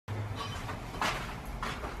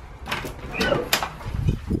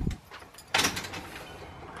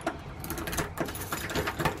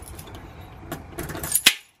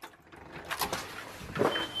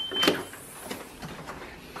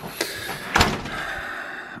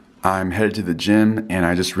I'm headed to the gym and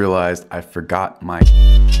I just realized I forgot my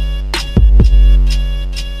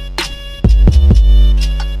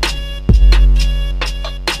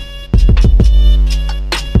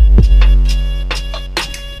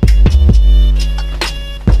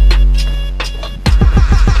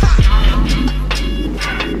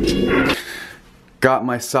got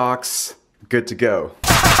my socks, good to go.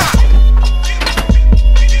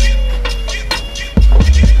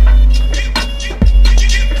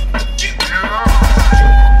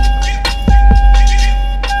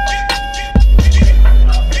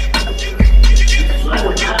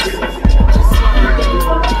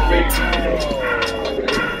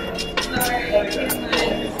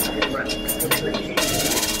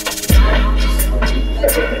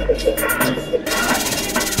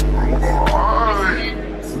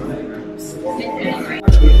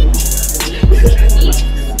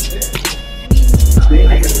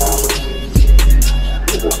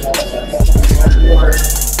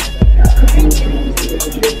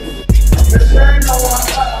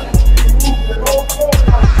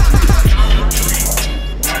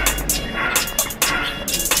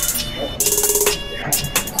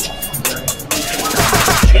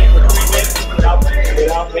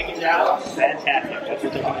 Fantastic. That's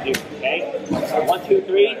what they're going to do. Okay? So 1, 2,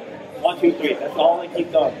 3. 1, 2, 3. That's all they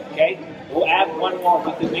keep going. Okay? We'll add one more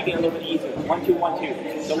just to make it a little bit easier. 1, 2, 1,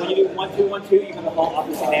 2. So when you do 1, 2, 1, 2, you're going to hold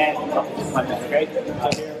opposite hand and opposite punches. Okay? So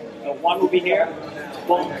here. So 1 will be here.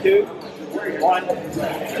 1, 2. 1, 2.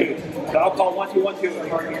 So I'll call 1, 2, 1, 2.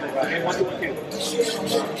 Okay? 1, 2, 1, 2.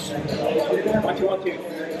 1, 2, 1, 2.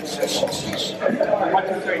 1,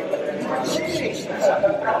 2, 3.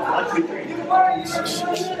 1, 2, 3.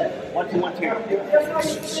 1, 2, 1, 2.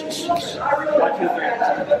 1, 2, 3.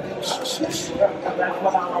 That's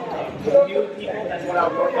what I'll do. New people, that's what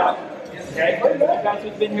I'll work out. Okay? You guys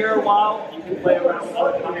who've been here a while, you can play around with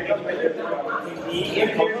other combinations between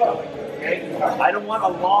okay? I don't want a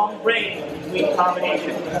long range between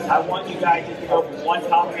combinations. I want you guys just to go from one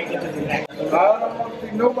combination to the next. I don't want to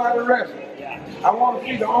see nobody wrestle. I want to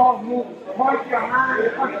see the arms move point behind the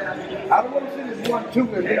punch. I don't want to see this 1, 2 and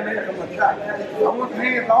then make them a shot. I want the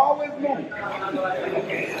hands always moving.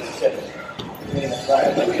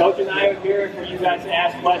 Coach and I are here for you guys to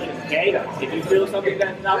ask questions, okay? If you feel something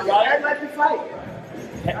that's not right, Act like you fight.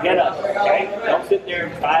 get up, okay? Don't sit there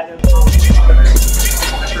and try to...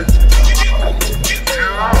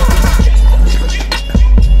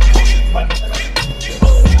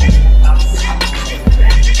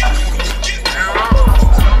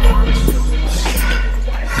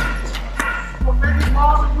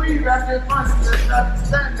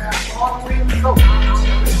 Stand there. All the way to go. 2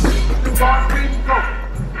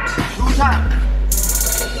 times.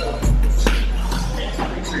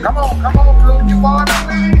 Come on, little you want to